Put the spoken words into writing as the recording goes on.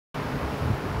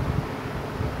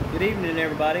Good evening,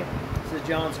 everybody. This is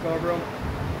John Scarborough.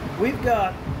 We've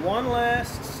got one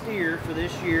last steer for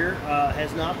this year.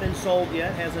 Has not been sold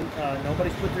yet. Hasn't.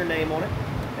 Nobody's put their name on it.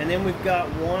 And then we've got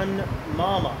one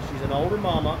mama. She's an older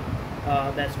mama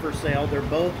that's for sale. They're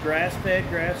both grass-fed,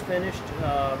 grass-finished,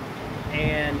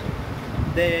 and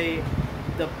the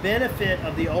benefit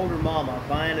of the older mama,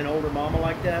 buying an older mama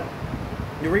like that,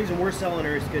 the reason we're selling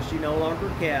her is because she no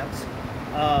longer calves.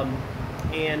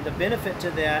 And the benefit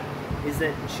to that is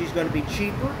that she's going to be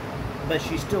cheaper, but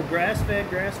she's still grass-fed,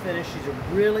 grass-finished. It's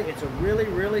a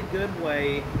really good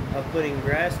way of putting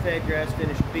grass-fed,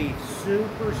 grass-finished beef,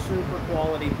 super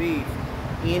quality beef,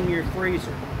 in your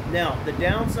freezer. Now, the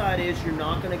downside is you're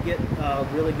not going to get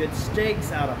really good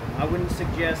steaks out of them. I wouldn't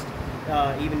suggest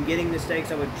even getting the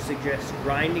steaks. I would suggest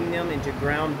grinding them into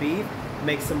ground beef. It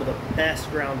makes some of the best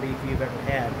ground beef you've ever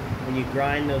had when you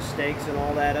grind those steaks and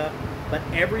all that up. But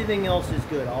everything else is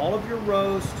good. All of your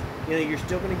roast, you know, you're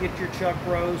still going to get your chuck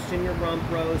roast and your rump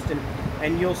roast,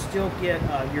 and you'll still get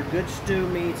your good stew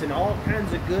meats and all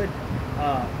kinds of good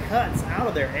cuts out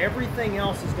of there. Everything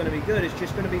else is going to be good. It's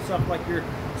just going to be stuff like your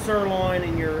sirloin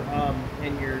and your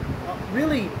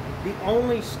really the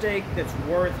only steak that's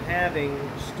worth having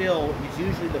still is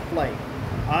usually the flake.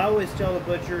 I always tell the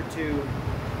butcher to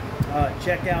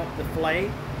check out the fillet,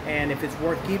 and if it's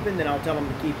worth keeping, then I'll tell them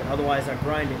to keep it. Otherwise, I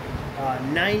grind it.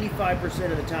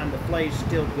 95% of the time, the fillet is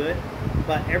still good,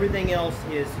 but everything else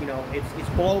is, you know, it's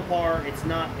below par. It's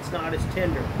not as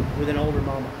tender with an older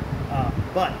mama,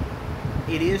 but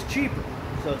it is cheaper.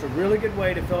 So it's a really good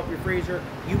way to fill up your freezer.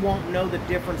 You won't know the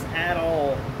difference at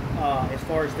all as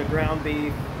far as the ground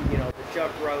beef, you know, the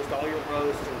chuck roast, all your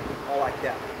roast, and all like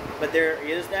that. But there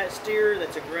is that steer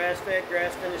that's a grass-fed,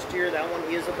 grass-finished steer. That one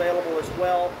is available as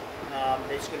well.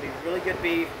 It's going to be really good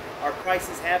beef. Our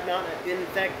prices have not been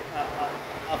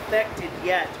affected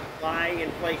yet by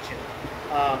inflation.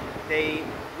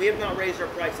 We have not raised our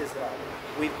prices at all.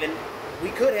 We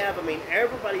could have. I mean,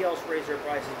 everybody else raised their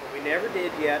prices, but we never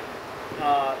did yet.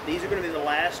 These are going to be the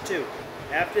last two.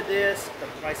 After this, the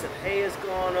price of hay has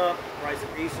gone up, the price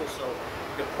of diesel, so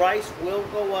the price will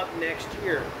go up next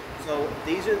year. So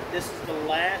this is the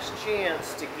last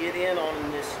chance to get in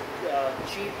on this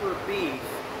cheaper beef.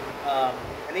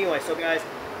 Anyway, so guys,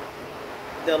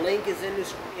 the link is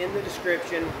in the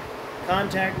description.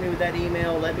 Contact me with that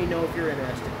email. Let me know if you're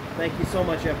interested. Thank you so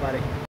much, everybody.